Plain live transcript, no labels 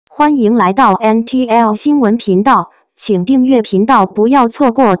欢迎来到 NTL 新闻频道，请订阅频道，不要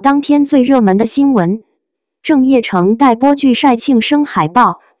错过当天最热门的新闻。郑业成待播剧晒庆生海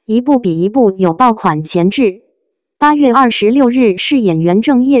报，一部比一部有爆款潜质。8月26日是演员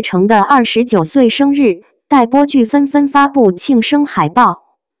郑业成的29岁生日，待播剧纷纷发布庆生海报。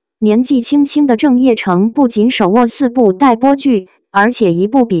年纪轻轻的郑业成不仅手握4部待播剧，而且一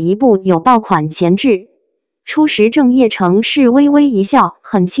部比一部有爆款潜质。初时郑业成是微微一笑，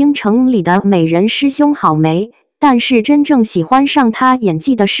很倾城里的美人师兄好没，但是真正喜欢上他演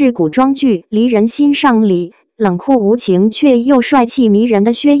技的是古装剧《离人心上》里冷酷无情却又帅气迷人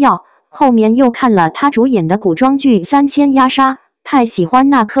的薛耀，后面又看了他主演的古装剧《3000鸦杀》，太喜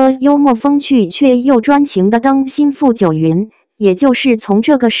欢那颗幽默风趣却又专情的灯心付九云。也就是从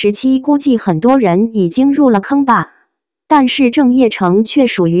这个时期，估计很多人已经入了坑吧。但是郑业成却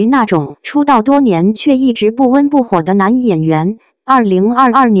属于那种出道多年却一直不温不火的男演员。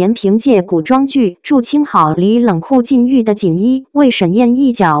2022年凭借古装剧《祝清好》里冷酷禁欲的锦衣为沈燕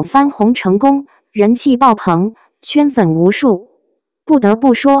一脚翻红成功，人气爆棚，圈粉无数。不得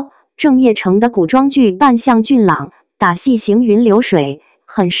不说，郑业成的古装剧扮相俊朗，打戏行云流水，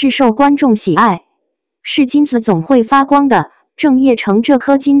很是受观众喜爱。是金子总会发光的，郑业成这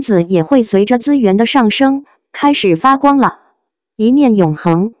颗金子也会随着资源的上升开始发光了。一念永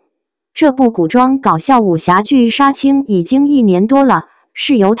恒，这部古装搞笑武侠剧杀青已经1年多了，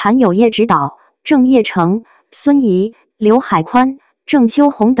是由谭友业执导，郑业成、孙怡、刘海宽、郑秋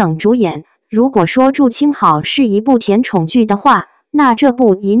红等主演。如果说《祝清好》是一部甜宠剧的话，那这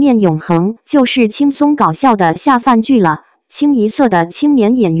部《一念永恒》就是轻松搞笑的下饭剧了。清一色的青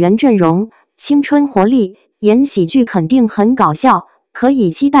年演员阵容，青春活力，演喜剧肯定很搞笑，可以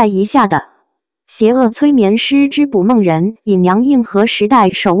期待一下的。邪恶催眠师之捕梦人隐娘硬核时代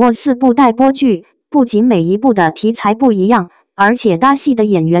手握4部待播剧，不仅每一部的题材不一样，而且搭戏的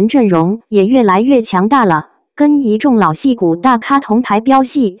演员阵容也越来越强大了，跟一众老戏骨大咖同台飙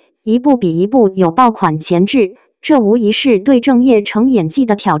戏，一部比一部有爆款潜质。这无疑是对郑业成演技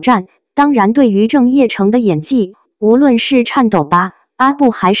的挑战。当然，对于郑业成的演技，无论是颤抖吧、阿布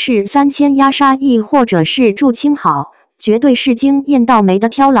还是3000鸦杀，亦或者是祝清好，绝对是惊艳到没得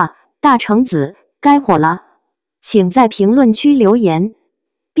挑了。大橙子该火了，请在评论区留言，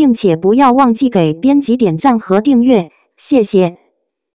并且不要忘记给编辑点赞和订阅，谢谢。